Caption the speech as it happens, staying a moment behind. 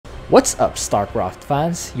What's up, Starcraft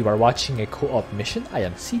fans? You are watching a co-op mission. I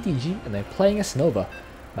am CTG and I'm playing as Nova.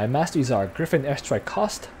 My masteries are Griffin Airstrike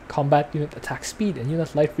Cost, Combat Unit Attack Speed, and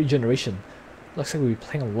Unit Life Regeneration. Looks like we'll be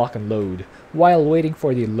playing a lock and load while waiting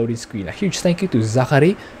for the loading screen. A huge thank you to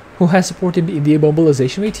Zachary, who has supported me in the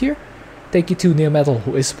mobilization rate tier. Thank you to Neometal,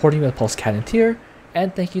 who is supporting me with Pulse Cannon tier.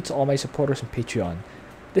 And thank you to all my supporters on Patreon.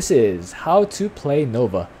 This is how to play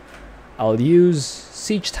Nova. I'll use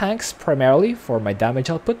siege tanks primarily for my damage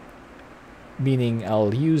output, meaning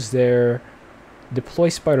I'll use their deploy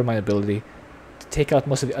Spider-Man ability to take out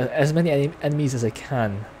most of as many enemies as I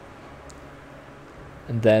can.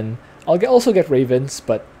 And then I'll also get Ravens,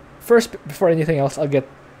 but first, before anything else, I'll get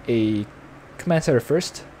a command center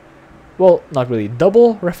first. Well, not really.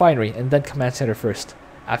 Double refinery and then command center first.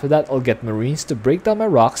 After that, I'll get Marines to break down my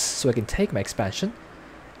rocks so I can take my expansion.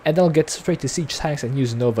 And then I'll get straight to siege tanks and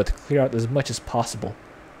use Nova to clear out as much as possible.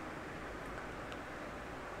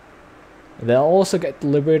 And then I'll also get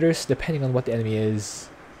Liberators depending on what the enemy is.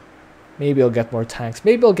 Maybe I'll get more tanks.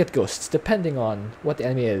 Maybe I'll get Ghosts depending on what the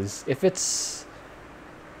enemy is. If it's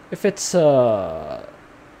squishy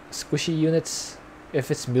units, if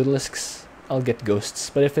it's Mutalisks, I'll get Ghosts.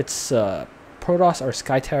 But if it's Protoss or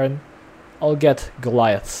Sky Terran, I'll get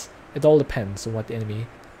Goliaths. It all depends on what the enemy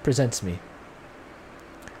presents me.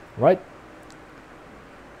 Right.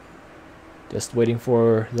 Just waiting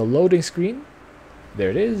for the loading screen. There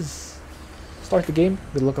it is. Start the game.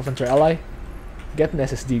 Good luck up onto your ally. Get an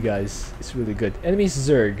SSD, guys. It's really good. Enemies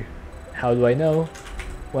Zerg. How do I know?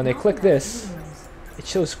 When I click this, it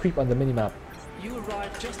shows creep on the minimap. You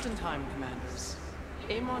arrived just in time, commanders.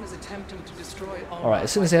 Amon is attempting to destroy all. Alright,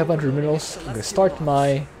 as soon as I have 100 minerals, I'm gonna start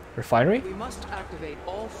my refinery. We must activate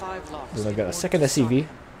all 5 locks. Then I got a second SCV.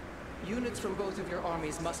 Units from both of your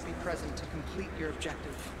armies must be present to complete your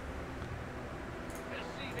objective.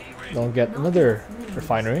 Then I'll get another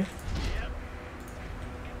refinery.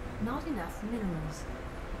 Not enough minerals.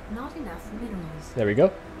 Not enough minerals. There we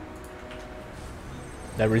go.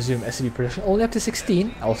 Then resume SCV production only up to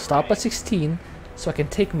 16. I'll stop at 16 so I can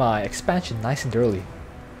take my expansion nice and early.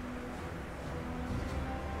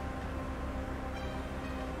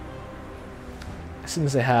 As soon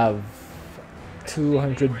as I have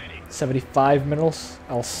 275 minerals,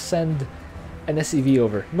 I'll send an SCV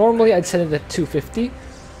over. Normally I'd send it at 250,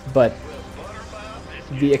 but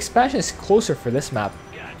the expansion is closer for this map,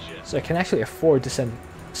 so I can actually afford to send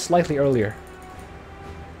slightly earlier.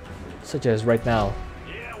 Such as right now.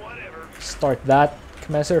 Start that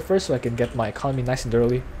command center first so I can get my economy nice and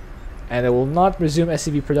early. And I will not resume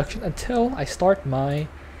SCV production until I start my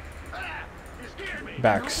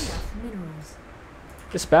barracks.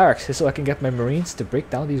 This barracks is so I can get my Marines to break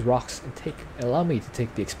down these rocks and allow me to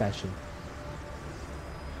take the expansion.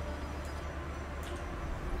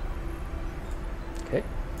 Okay.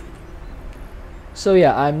 So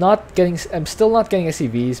yeah, I'm still not getting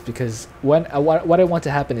SCVs because what I want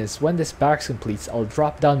to happen is when this barracks completes, I'll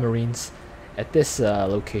drop down Marines at this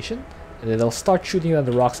location, and then they'll start shooting down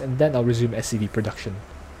the rocks, and then I'll resume SCV production.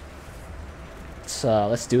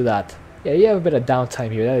 Let's do that. Yeah, you have a bit of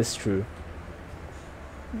downtime here. That is true.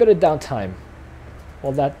 A bit of downtime.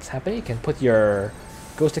 While that's happening, you can put your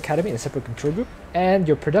Ghost Academy in a separate control group, and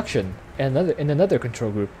your production in another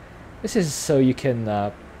control group. This is so you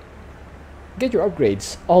can get your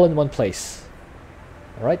upgrades all in one place.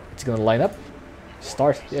 Alright, it's gonna line up.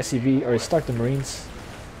 Start the SCV, or start the Marines,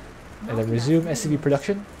 and then resume SCV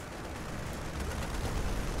production.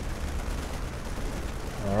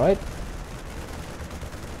 Alright.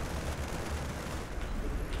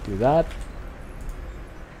 Do that.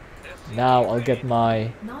 Now I'll get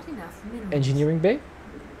my engineering bay.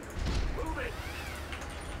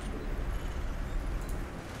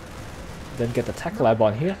 Then get the tech lab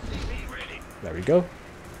on here. There we go.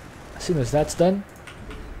 As soon as that's done,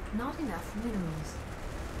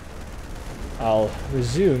 I'll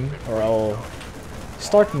resume, or I'll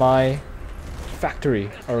start my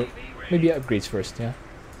factory, or maybe upgrades first, yeah?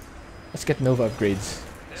 Let's get Nova upgrades,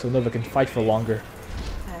 so Nova can fight for longer.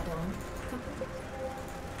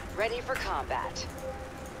 Ready for combat.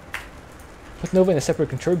 Put Nova in a separate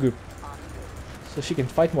control group, so she can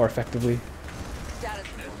fight more effectively. Status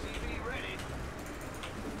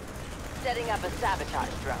setting up a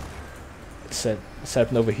sabotage drone. Let's set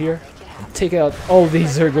up Nova here, and take out all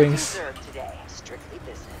these Zerglings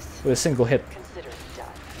with a single hit.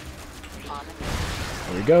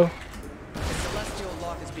 There we go. The celestial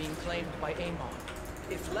lock is being claimed by Amon.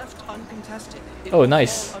 If left uncontested, it Oh, will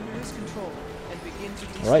nice. fall under his control and begin to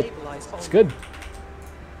Alright, destabilize that's all. good.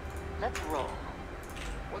 Let's roll.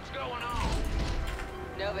 What's going on?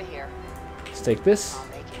 Nova here. Let's take this. I'll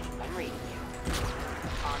make it. I'm reading you.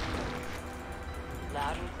 On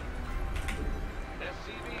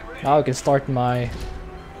Now I can start my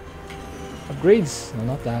upgrades. No,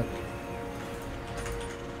 not that.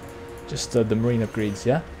 Just the marine upgrades,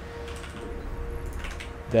 yeah?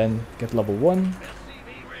 Then get level 1.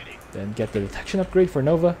 Then get the detection upgrade for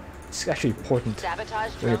Nova. It's actually important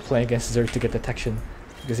Sabotage when you're drone. playing against Zerg to get detection,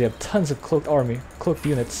 because you have tons of cloaked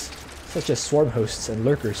units, such as swarm hosts and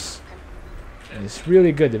lurkers. And it's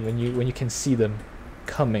really good when you can see them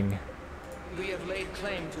coming. We have laid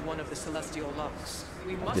claim to one of the celestial locks.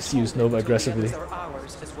 We must Just use hold it Nova until the aggressively. others are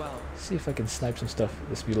ours as well. See if I can snipe some stuff.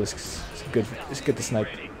 This Mutalisk is good. It's good to snipe.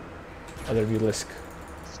 Other Mutalisk.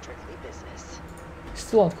 Strictly business.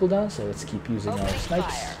 Still on cooldown, so let's keep using our Opening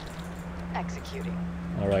snipes. fire. Executing.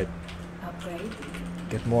 Alright, Upgrade.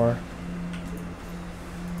 get more.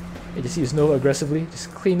 I just use Nova aggressively.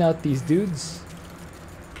 Just clean out these dudes.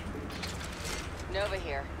 Nova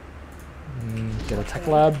here. Get a tech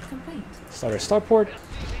lab. Complete. Start our starport.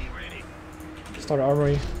 Start our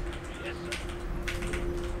armory.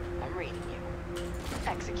 I'm reading you.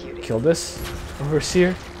 Executing. Kill this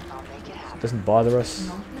Overseer. I'll make it happen. Doesn't bother us.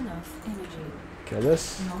 Not enough energy. Kill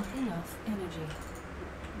this. Not enough energy.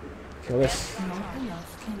 Kill this. Not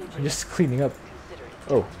enough energy. I'm just cleaning up.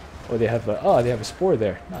 Considering. Oh, they have a spore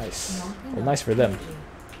there. Nice. Not Well, enough nice for them, energy.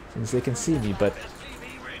 since they can see me, but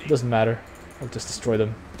it doesn't matter. I'll just destroy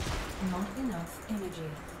them. Not enough energy.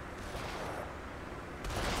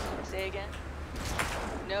 Say again.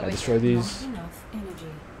 I Nova destroy here. these. Not enough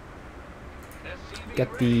energy.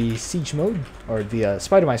 Get the siege mode, or the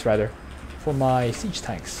spider mice rather, for my siege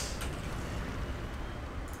tanks.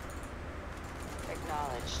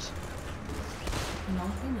 Acknowledged.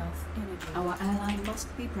 Not enough energy. Our ally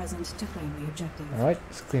must be present to claim the objective. Alright,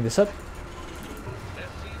 let's clean this up.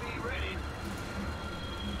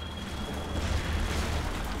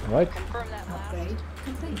 Alright, Confirm that last. Upgrade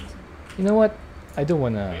complete. you know what? I don't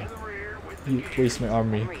wanna waste my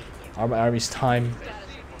I'm reading you. army's time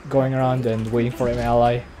going around and waiting for an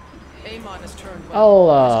ally. Amon has turned I'll,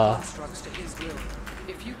 one of his constructs to his will.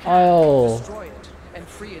 If you can, I'll- destroy it and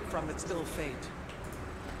free it from its ill fate.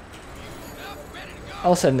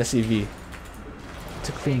 I'll send the CV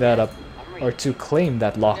to clean that up, I'm or reading. to claim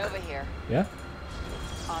that lock. Nova here. Yeah?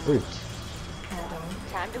 En Ooh. route.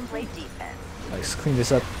 Add-on. Time to play defense. Let's clean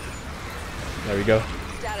this up. There we go.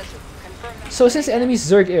 Status confirm that. So since enemies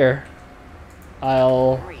Zerg air,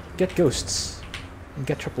 I'll I'm reading. get ghosts and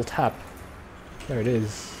get triple tap. There it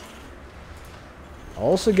is. I'll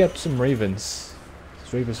also get some ravens.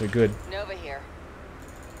 These ravens are good. Nova here.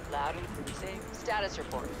 Loud and safe. Status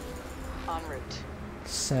report. En route.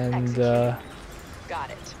 Send Got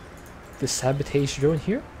it. the sabotage drone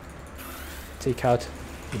here. Take out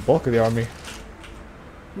the bulk of the army.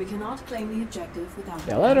 We cannot claim the objective without.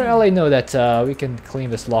 Yeah, let our ally know that we can claim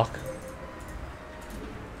this lock.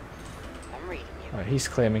 I'm reading you. Alright, he's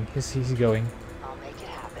claiming. He's going I'll make it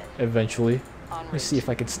happen. eventually. En Let me route. see if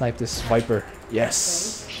I can snipe this Viper.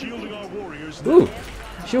 Yes. Shielding our warriors. Ooh,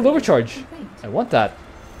 shield overcharge. Complete. I want that.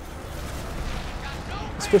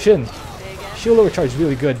 Let's push in. Say again. Shield overcharge is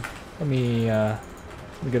really good. Let me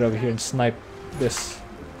get over here and snipe this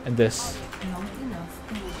and this. Not enough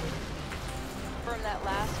energy. Confirm that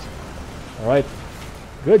last. Alright.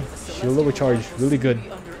 Good. The Shield celestial overcharge, lock will really soon good. be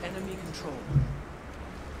under enemy control.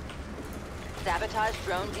 Sabotage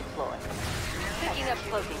drone deployed. Picking up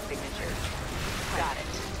cloaking signatures. Got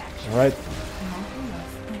it. Alright. Not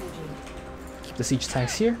enough energy. Keep the siege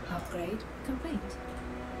tanks here. Upgrade complete.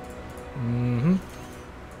 Mm-hmm.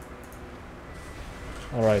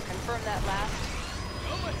 Alright. Confirm that last.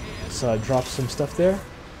 Let's drop some stuff there.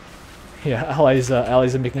 Yeah, allies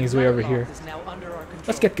are making his way over here. Is now under our control.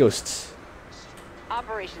 Let's get ghosts.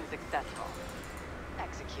 Operation successful.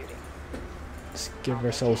 Executing. Let's give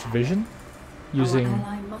ourselves vision. Our Using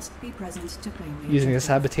ally must be present to claim the using the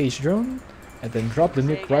objective. sabotage drone. And then drop the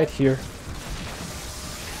nuke right here.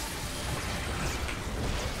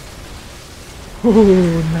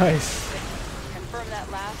 Ooh, nice. Confirm that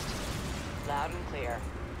last. Loud and clear.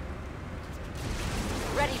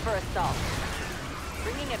 Ready for assault.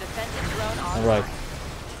 Bringing a defensive drone on. Alright.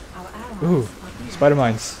 Our allies Ooh, are being spider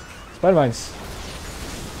mines. Spider mines.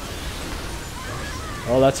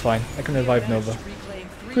 Oh, that's fine. I can revive Nova.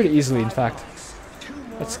 Pretty easily, in fact.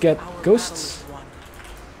 Let's get ghosts.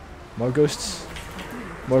 More ghosts.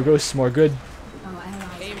 More ghosts, more good. our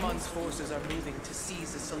allies. Amon's forces are moving to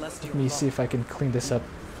seize the celestial Let me see lock. if I can clean this up.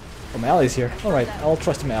 Oh, my ally's here. Alright, I'll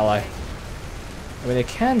trust my ally. I mean, I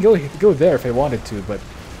can go there if I wanted to, but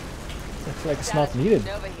I feel like it's not needed.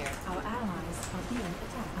 Nova here. Our allies are being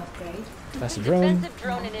attacked. Upgrade. That's a drone. Defensive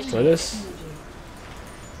drone For initiated. this. Energy.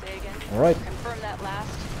 Say again. Alright. Confirm that last.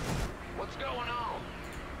 What's going on?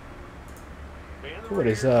 What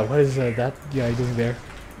is that guy doing there?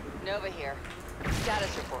 Nova here.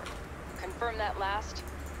 Status report. Confirm that last.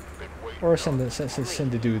 Or send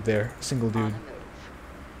the dude there, single On dude. the move.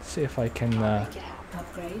 See if I can. Make it happen.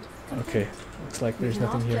 Upgrade. Okay, looks like We there's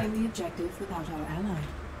cannot nothing here. claim the objective without our ally.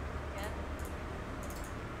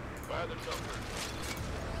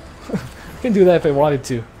 I can do that if I wanted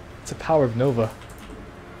to. It's the power of Nova.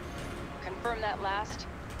 Confirm that last.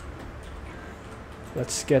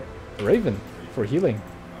 Let's get Raven for healing.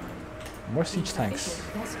 More siege tanks.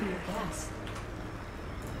 Efficient rescue gas.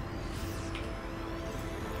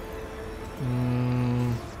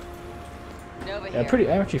 Nova Yeah,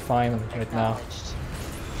 here. I'm actually fine right now. Acknowledged.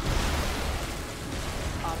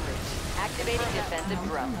 En route. Activating defensive Not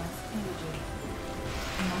drone. enough energy.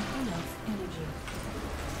 Not enough energy.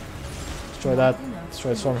 Destroy that.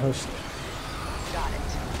 Destroy the storm host. Got it.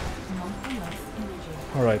 Not enough energy.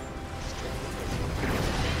 Alright.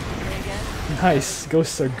 Say again. Nice.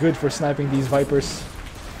 Ghosts are good for sniping these Vipers.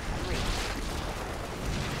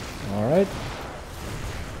 Alright.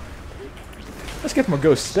 Let's get more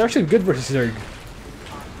ghosts. They're actually good versus Zerg.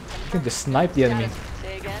 You can just snipe the enemy.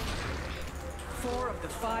 Say again. 4 of the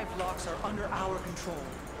 5 locks are under our control.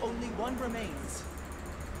 Only 1 remains.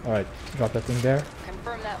 Alright, drop that thing there.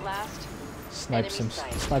 Confirm that last. Snipe Enemy some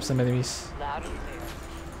sighted. snipe some enemies. Loud and clear.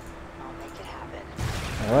 I'll make it happen.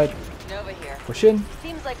 Alright, Nova here. push in.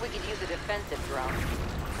 Seems like we could use a defensive drone.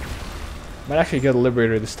 Might actually get a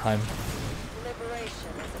Liberator this time. Liberation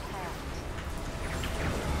is a pact.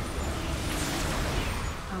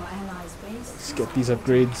 Our allies' base. Let's get these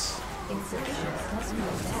upgrades. Insufficient rescue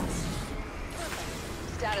gas.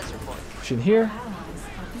 Status report. Push in here. Allies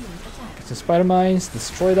are being attacked. Get some spider mines.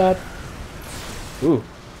 Destroy that. Ooh,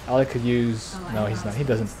 Ally could use. No, he's not. He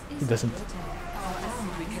doesn't. He doesn't.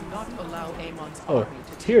 We cannot allow Amon's Oh, army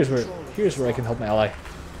to take here's control where I can help my ally.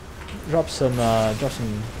 Drop some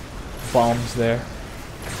bombs there.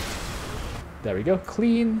 There we go.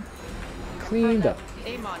 Cleaned up.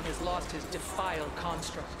 Amon has lost his defiled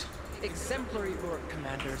construct. Exemplary work,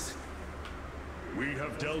 commanders. We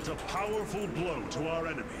have dealt a powerful blow to our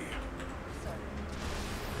enemy.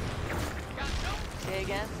 Say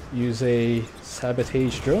again. Use a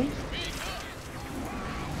sabotage drone.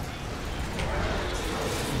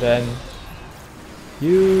 Then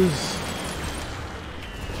use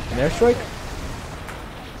an airstrike.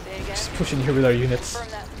 Say again. Just push in here with our units.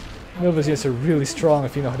 Confirm that. Nova's units are really strong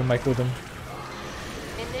if you know how to micro them.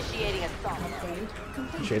 Initiating assault. Upgrade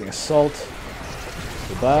complete. Initiating assault.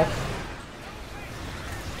 Go back.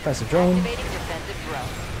 Pass the drone. Activating defensive drone.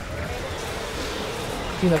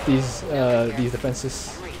 Clean up these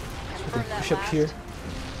defenses. Agreed. We Confirm can that push up last. here.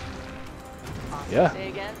 Yeah. Say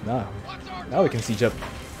again. Now we can siege up.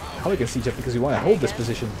 Now we can siege up because we want to hold this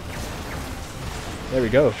position. There we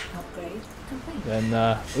go. Upgrade complete. Then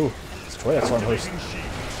ooh, destroy that storm host.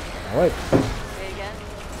 Alright. Say again.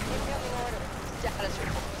 Status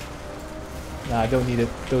report. Nah, I don't need it.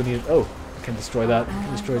 Don't need it. Oh, I can destroy that. Our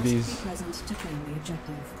ally Destroy must be these. present to claim the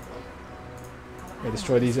objective. Yeah,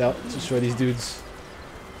 destroy these out. Destroy these dudes.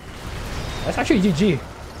 That's actually GG.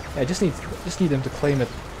 Yeah, I just need them to claim it.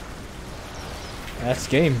 That's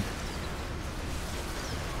game.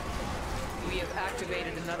 We have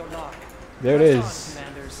activated another lock. There it Press is. on,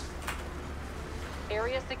 commanders.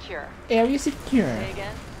 Area secure. Area secure. Say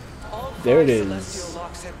again. All There 5 it is. celestial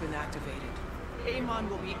locks have been activated. Amon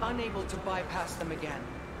will be unable to bypass them again.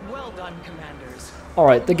 Well done, commanders.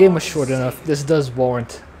 Alright, the game was short enough. This does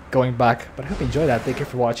warrant going back, but I hope you enjoyed that. Thank you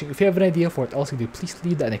for watching. If you have an idea for what else to do, please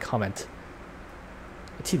leave that in a comment.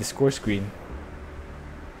 Let's see the score screen.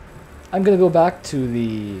 I'm gonna go back to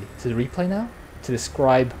the replay now to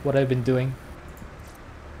describe what I've been doing.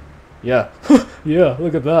 Yeah, yeah,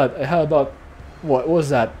 look at that. I had about, what was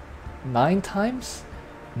that, 9 times?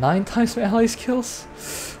 9 times my allies' kills?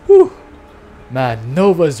 Whew. Man,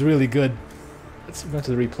 Nova's really good. Let's go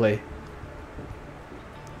to the replay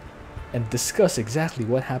and discuss exactly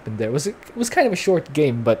what happened there. It was kind of a short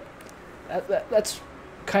game, but that's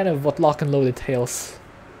kind of what lock and load entails.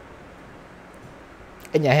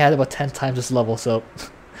 And yeah, I had about 10 times this level, so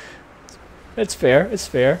it's fair, it's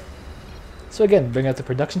fair. So again, bring out the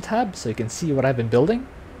production tab so you can see what I've been building.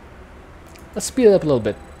 Let's speed it up a little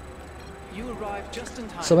bit. You arrived just in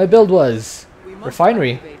time. So my build was We must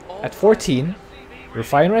refinery activate all at 5 14,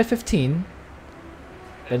 refinery at 15,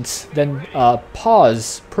 then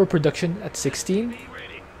pause per production at 16,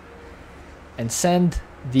 and send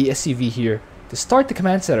the SCV here to start the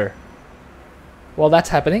command center. While that's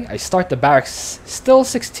happening, I start the barracks, still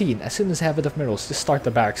 16, as soon as I have enough minerals to start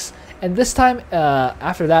the barracks. And this time,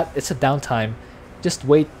 after that, it's a downtime. Just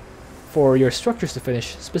wait for your structures to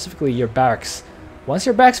finish, specifically your barracks. Once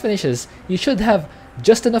your barracks finishes, you should have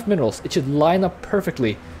just enough minerals. It should line up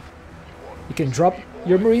perfectly. You can drop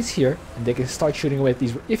your marines here, and they can start shooting away at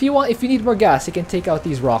these. If you need more gas, you can take out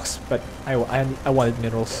these rocks. But I wanted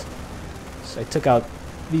minerals, so I took out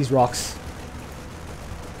these rocks.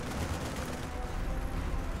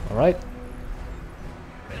 All right.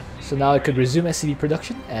 So now I could resume SCV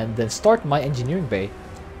production and then start my engineering bay.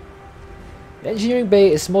 The engineering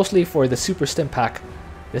bay is mostly for the super stim pack.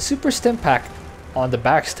 The super stim pack on the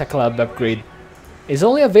barracks tech lab upgrade is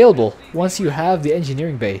only available once you have the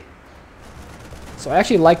engineering bay. So I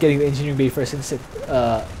actually like getting the engineering bay first, since it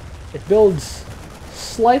builds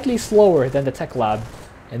slightly slower than the tech lab,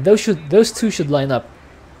 and those two should line up.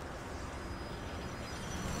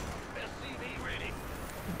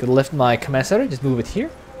 Gonna lift my command center, just move it here.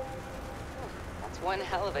 That's one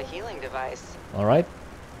hell of a healing device. All right.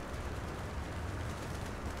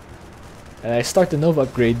 And I start the Nova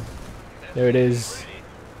upgrade. There it is.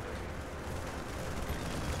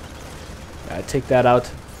 I take that out.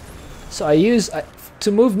 So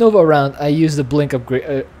to move Nova around, I use the blink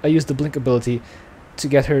upgrade. I use the blink ability to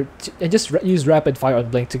get her. I just use rapid fire on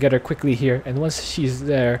blink to get her quickly here. And once she's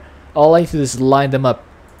there, all I need to do is line them up.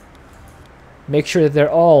 Make sure that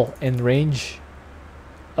they're all in range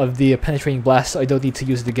of the penetrating blast, so I don't need to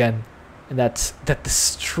use it again. And that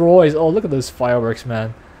destroys. Oh, look at those fireworks,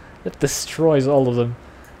 man! That destroys all of them.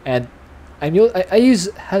 And I use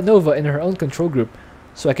Nova in her own control group,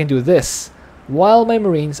 so I can do this while my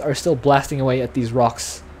marines are still blasting away at these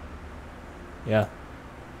rocks. Yeah.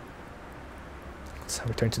 Let's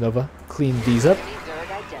return to Nova, clean these up,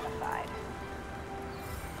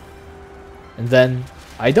 and then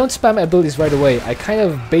I don't spam my abilities right away. I kind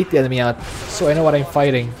of bait the enemy out, so I know what I'm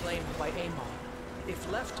fighting.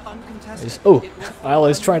 Oh, while I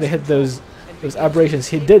was trying to hit those aberrations,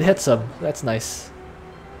 he did hit some. That's nice.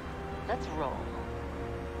 Let's roll.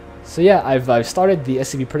 So yeah, I've started the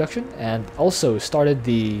SCV production and also started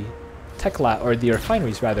the tech lab, or the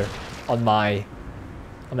refineries rather, on my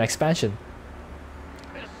expansion.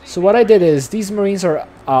 So what I did is, these marines are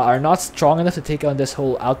not strong enough to take on this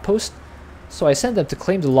whole outpost, so I send them to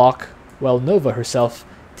claim the lock while Nova herself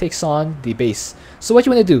takes on the base. So what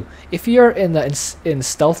you want to do, if you're in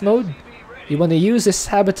stealth mode, you want to use this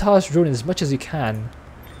sabotage drone as much as you can.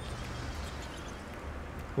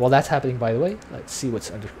 While that's happening, by the way, let's see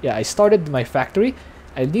what's under. Yeah, I started my factory.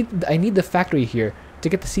 I need the factory here to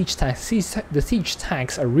get the siege tanks. The siege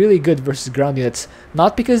tanks are really good versus ground units,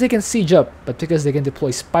 not because they can siege up, but because they can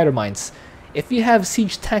deploy spider mines. If you have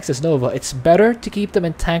siege tanks as Nova, it's better to keep them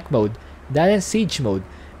in tank mode than in siege mode,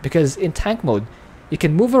 because in tank mode you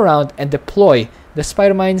can move around and deploy the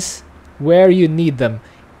spider mines where you need them.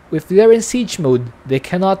 If they're in siege mode, they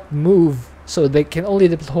cannot move, so they can only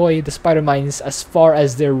deploy the spider mines as far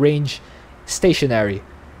as their range stationary.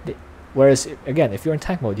 Whereas again, if you're in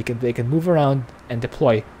tank mode, they can move around and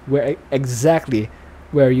deploy exactly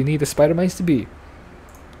where you need the spider mines to be.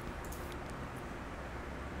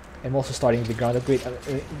 I'm also starting the ground upgrade.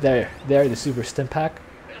 There, the super stim pack.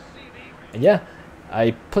 And yeah,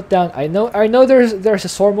 I put down. I know there's a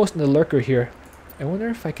Sormost and a lurker here. I wonder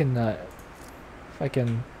if I can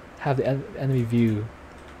have the enemy view.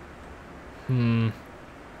 Doesn't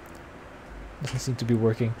seem to be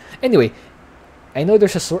working. Anyway, I know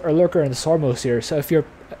there's a lurker and a Sormost here. So if you're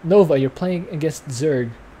Nova, you're playing against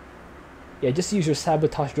Zerg. Yeah, just use your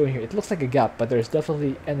sabotage drone here. It looks like a gap, but there are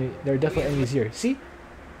definitely enemies here. See,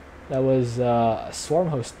 that was a swarm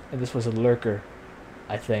host, and this was a lurker,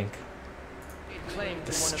 I think.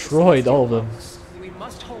 Destroyed all of them.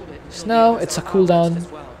 So now it's a cooldown,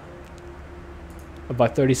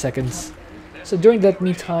 about 30 seconds. So during that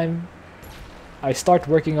meantime, I start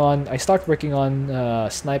working on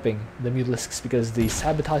sniping the mutalisks, because the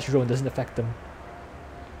sabotage drone doesn't affect them.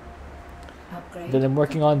 Upgrade. Then I'm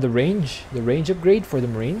working on the range upgrade for the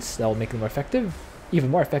marines. That will make them more effective, even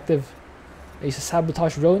more effective. I use a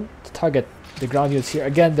sabotage drone to target the ground units here.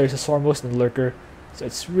 Again, there's a Sormost and a lurker, so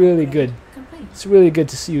it's really good. Complete. It's really good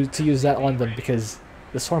to use that on them, because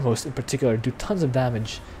the Sormost in particular do tons of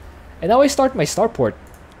damage. And now I start my starport.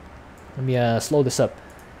 Let me slow this up.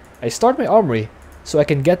 I start my armory so I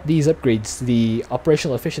can get these upgrades, the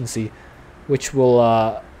operational efficiency, which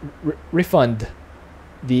will refund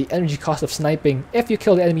the energy cost of sniping if you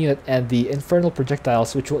kill the enemy unit, and the infernal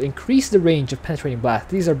projectiles, which will increase the range of penetrating blast.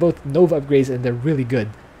 These are both Nova upgrades, and they're really good.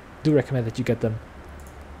 Do recommend that you get them.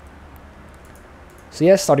 So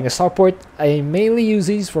yes, starting a starport, I mainly use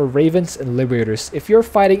these for Ravens and Liberators. If you're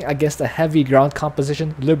fighting against a heavy ground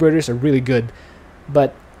composition, Liberators are really good.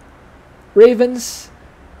 But Ravens,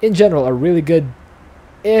 in general, are really good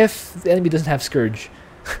if the enemy doesn't have Scourge.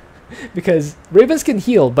 Because Ravens can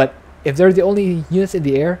heal, but if they're the only units in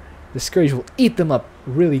the air, the Scourge will eat them up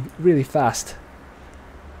really, really fast.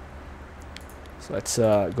 So let's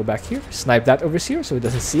go back here, snipe that overseer so it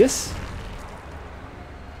doesn't see us.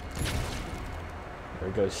 There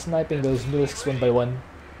we go, sniping those Mulisks one by one.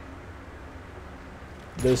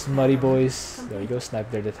 Those muddy boys, there we go, snipe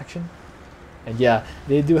their detection. And yeah,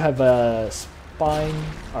 they do have a spine,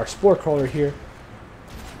 or spore crawler here.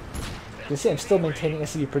 You can see I'm still maintaining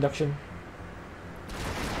SCV production.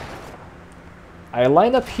 I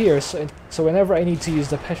line up here, so whenever I need to use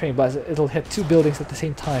the penetrating blast, it'll hit 2 buildings at the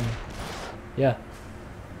same time. Yeah.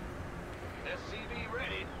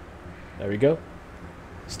 There we go.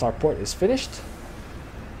 Starport is finished.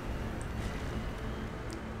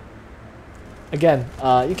 Again,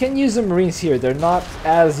 you can use the Marines here. They're not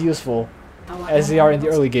as useful as they are in the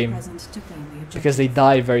early game because they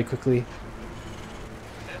die very quickly.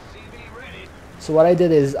 So what I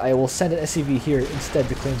did is I will send an SCV here instead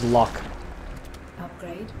to claim the lock.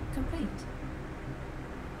 Upgrade complete.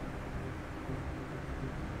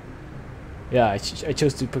 Yeah, I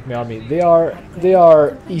chose to put my army. They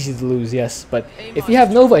are easy to lose, yes, but if you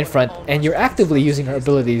have Nova in front and you're actively using her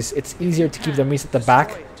abilities, it's easier to keep the Marines at the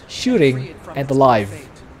back, shooting and alive.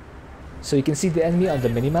 So you can see the enemy on the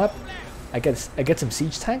minimap. I get some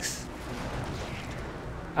siege tanks.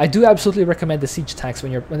 I do absolutely recommend the siege tanks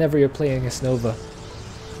whenever you're playing against Nova.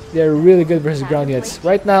 They're really good versus ground units.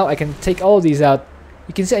 Right now I can take all of these out.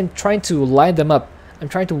 You can see I'm trying to line them up. I'm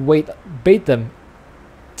trying to bait them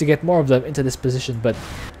to get more of them into this position, but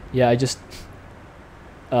yeah, I just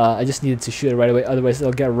needed to shoot it right away, otherwise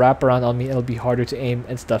it'll get wrapped around on me and it'll be harder to aim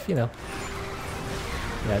and stuff, you know.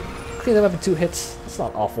 Yeah, clean them up in 2 hits. It's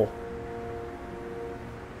not awful.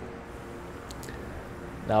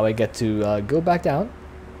 Now I get to go back down.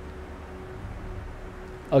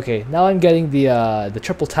 Okay, now I'm getting the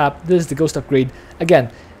triple tap. This is the ghost upgrade.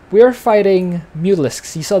 Again, we are fighting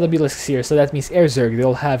Mutalisks. You saw the Mutalisks here, so that means Air Zerg.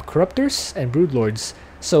 They'll have Corruptors and Broodlords.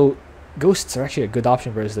 So ghosts are actually a good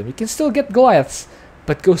option versus them. You can still get Goliaths,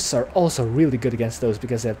 but ghosts are also really good against those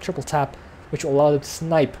because they have triple tap, which will allow them to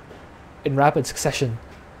snipe in rapid succession.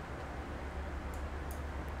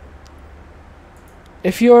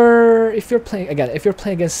 If you're playing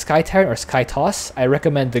against Sky Tyrant or Sky Toss, I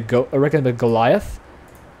recommend the Goliath.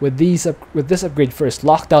 With this upgrade first,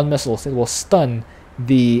 lockdown missiles, it will stun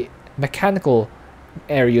the mechanical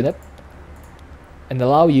air unit and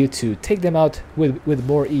allow you to take them out with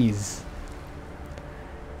more ease.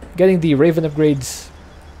 Getting the Raven upgrades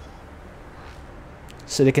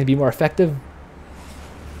so they can be more effective.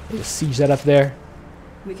 Just siege that up there.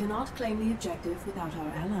 We cannot claim the objective without our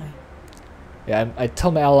ally. Yeah, I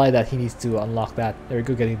tell my ally that he needs to unlock that. There we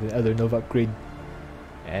go, getting the other Nova upgrade.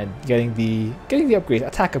 And getting the upgrades,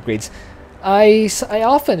 attack upgrades. I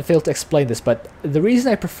often fail to explain this, but the reason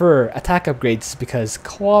I prefer attack upgrades is because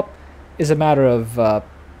co-op is a matter of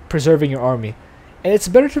preserving your army, and it's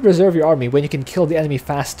better to preserve your army when you can kill the enemy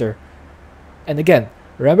faster. And again,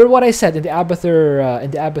 remember what I said in the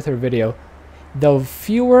Abathur video: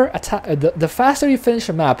 the faster you finish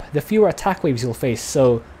a map, the fewer attack waves you'll face.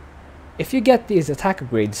 So if you get these attack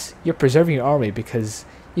upgrades, you're preserving your army because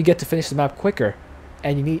you get to finish the map quicker.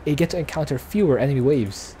 And you get to encounter fewer enemy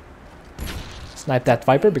waves. Snipe that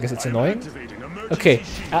Viper because it's annoying. Okay,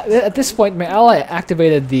 at this point my ally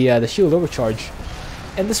activated the shield overcharge,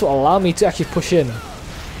 and this will allow me to actually push in.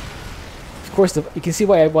 Of course, you can see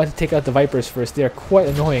why I want to take out the Vipers first. They are quite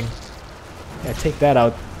annoying. Yeah, take that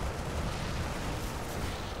out.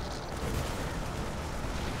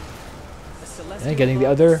 And getting the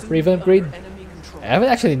other Raven upgrade. I haven't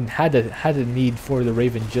actually had a need for the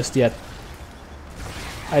Raven just yet.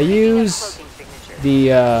 I use the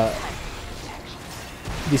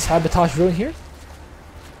sabotage drone here,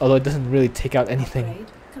 although it doesn't really take out anything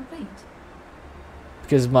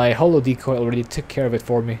because my holo decoy already took care of it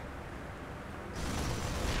for me.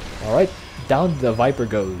 Alright, down the Viper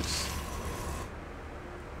goes.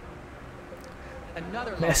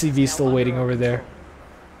 My SCV is still waiting over there.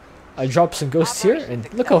 I dropped some ghosts here, and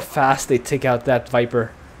look how fast they take out that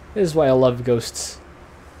Viper. This is why I love ghosts.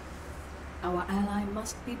 Our ally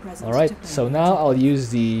must be present. Alright, so now I'll use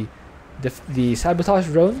the sabotage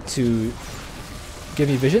drone to give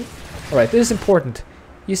me vision. Alright, this is important.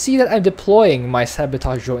 You see that I'm deploying my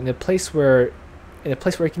sabotage drone in a place where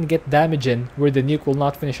I can get damage in, where the nuke will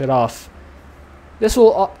not finish it off. This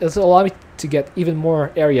will allow me to get even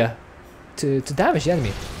more area to damage the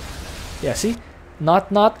enemy. Yeah, see?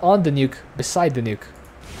 Not on the nuke, beside the nuke.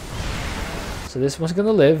 So this one's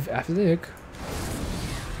gonna live after the nuke.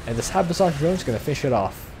 And the sabotage drone is going to finish it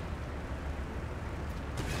off.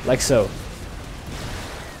 Like so.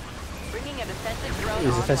 a defensive drone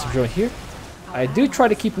There's a defensive online. drone here. I do try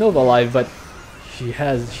to keep Nova alive, but she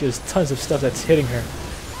has tons of stuff that's hitting her.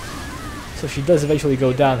 So she does eventually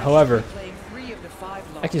go down. However, Playing 3 of the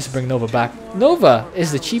 5 I can just lots. bring Nova back. Nova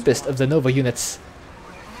is the cheapest of the Nova units.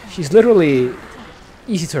 She's literally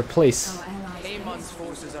easy to replace Our allies' Amon's base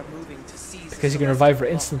forces are moving to seize the because you can revive her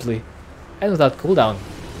Celestial instantly and without cooldown.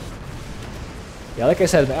 Yeah, like I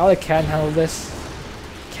said, my ally can handle this.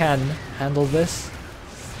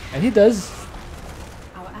 And he does.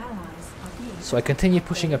 Our allies are being So I continue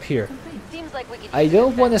pushing up here. complete. Seems like we could I use a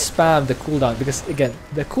don't want to defensive spam the cooldown because, again,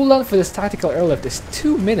 the cooldown for this tactical airlift is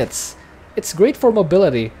 2 minutes. It's great for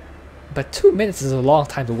mobility, but 2 minutes is a long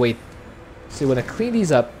time to wait. So you want to clean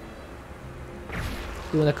these up.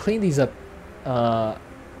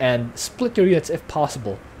 And split your units if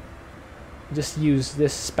possible. Just use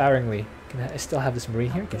this sparingly. I still have this marine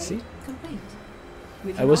here, you can see. Complete.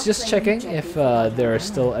 We I was cannot just claim checking objective if without there our are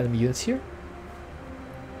still ally. enemy units here.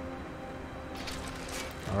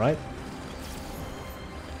 Alright.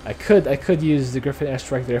 I could use the Griffin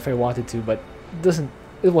airstrike there if I wanted to, but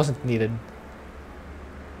it wasn't needed.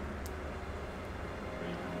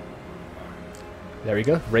 There we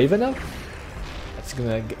go, Raven up. That's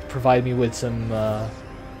gonna provide me with some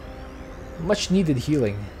much needed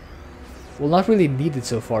healing. Well, not really needed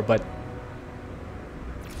so far, but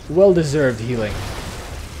well deserved healing.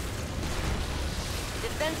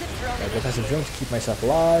 defensive drone I defensive initiated. drone to keep myself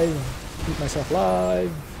alive. Keep myself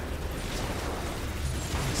alive.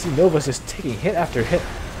 See, Nova's just taking hit after hit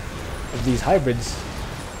of these hybrids.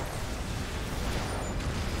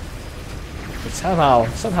 But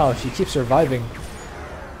somehow she keeps surviving.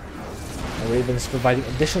 The Raven's providing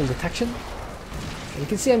additional detection. And you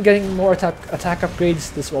can see I'm getting more attack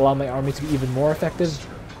upgrades. This will allow my army to be even more effective.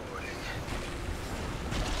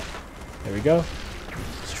 There we go.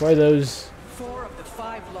 Destroy those. 4 of the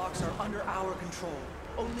 5 locks are under our control.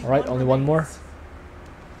 Alright, only one more. remains.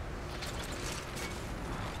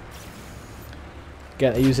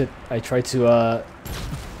 Again, I use it. I try to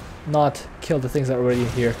not kill the things that are already in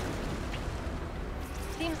here.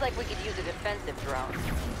 Seems like we could use a defensive drone.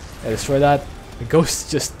 I destroy that. The ghosts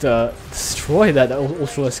just destroy that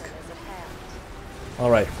Ultralisk.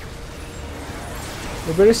 Alright.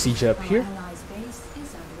 We better siege up Our here. allies' base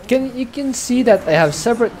is under attack. You can see that I have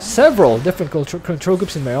several different control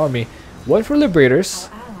groups in my army. One for Liberators,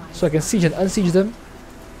 Our allies so I can siege and unsiege them.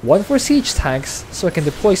 One for siege tanks, so I can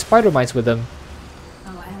deploy spider mines with them.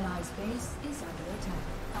 Our allies' base is under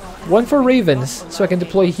attack. Our One for allies- Ravens, so I can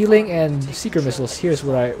deploy healing and seeker missiles. Here's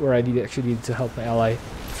where I actually need to help my ally.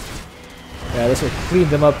 Yeah, this will clean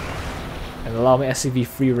them up and allow my SCV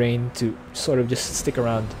free reign to sort of just stick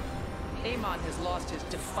around. Amon has lost his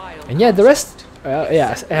defiled. And yeah, the rest,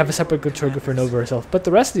 yeah, I have a separate control group for Nova herself, but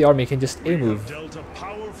the rest of the army can just A move. Dealt a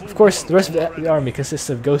powerful Of course, the blow. rest of the army consists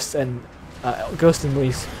of ghosts and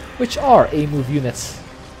marines, which are A move units.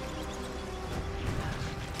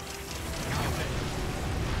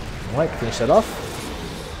 Alright, finish that off.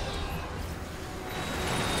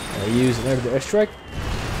 I use another airstrike.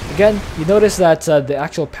 Again, you notice that the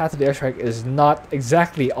actual path of the airstrike is not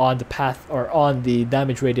exactly on the path or on the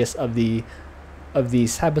damage radius of the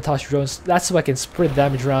sabotage drones. That's so I can spread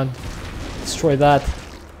damage around, destroy that.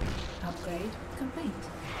 Upgrade complete.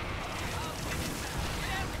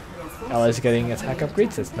 Allies getting attack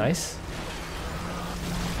upgrades. That's nice.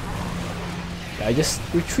 Yeah, I just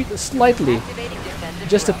retreat slightly Activating defensive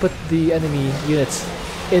just to drone. put the enemy units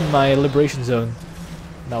in my liberation zone.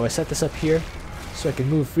 Now I set this up here so I can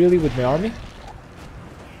move freely with my army.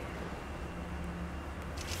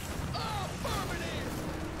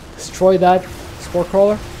 Destroy that spore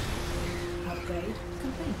crawler. Upgrade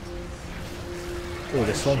complete. Oh,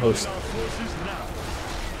 the storm host. Our forces now.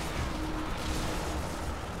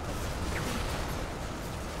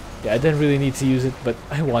 Yeah, I didn't really need to use it, but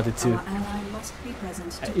I wanted to. Our ally must be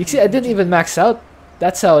present to You see, I didn't even max out.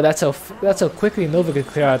 That's how quickly Nova could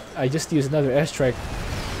clear out. I just used another airstrike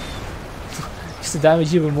just to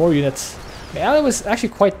damage even more units. My ally was actually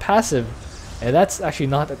quite passive, and that's actually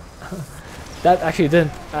not. That actually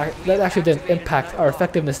didn't impact our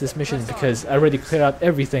effectiveness this mission because I already cleared out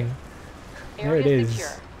everything. There it Area is. secure.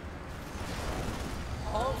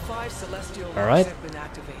 All 5 celestial locks Alright. have been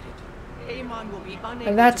activated. Amon will be unable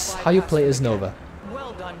And that's to how you bypass play them as again. Nova.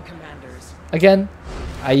 Well done, commanders. Again,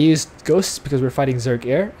 I used ghosts because we're fighting Zerg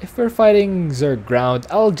air. If we're fighting Zerg ground,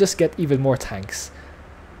 I'll just get even more tanks.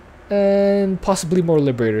 And possibly more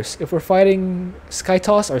Liberators. If we're fighting Sky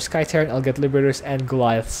Toss or Sky Terran, I'll get Liberators and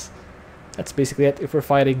Goliaths. That's basically it. If we're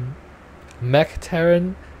fighting Mech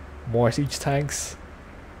Terran, more siege tanks.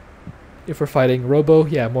 If we're fighting Robo,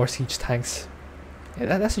 yeah, more siege tanks.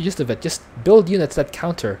 Yeah, that's the gist of it. Just build units that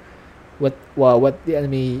counter what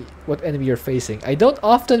enemy you're facing. I don't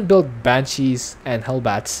often build Banshees and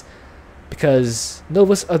Hellbats because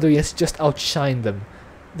Nova's other units just outshine them.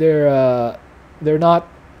 They're not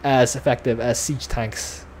as effective as siege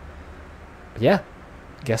tanks. But yeah,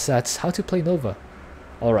 guess that's how to play Nova.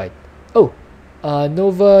 All right. Oh,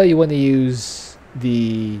 Nova, you want to use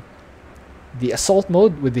the assault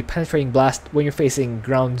mode with the penetrating blast when you're facing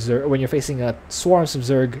ground Zerg, when you're facing swarms of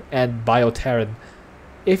Zerg and Bioterran.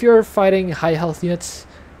 If you're fighting high health units,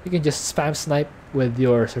 you can just spam snipe with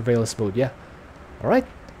your surveillance mode. Yeah. All right.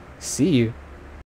 See you.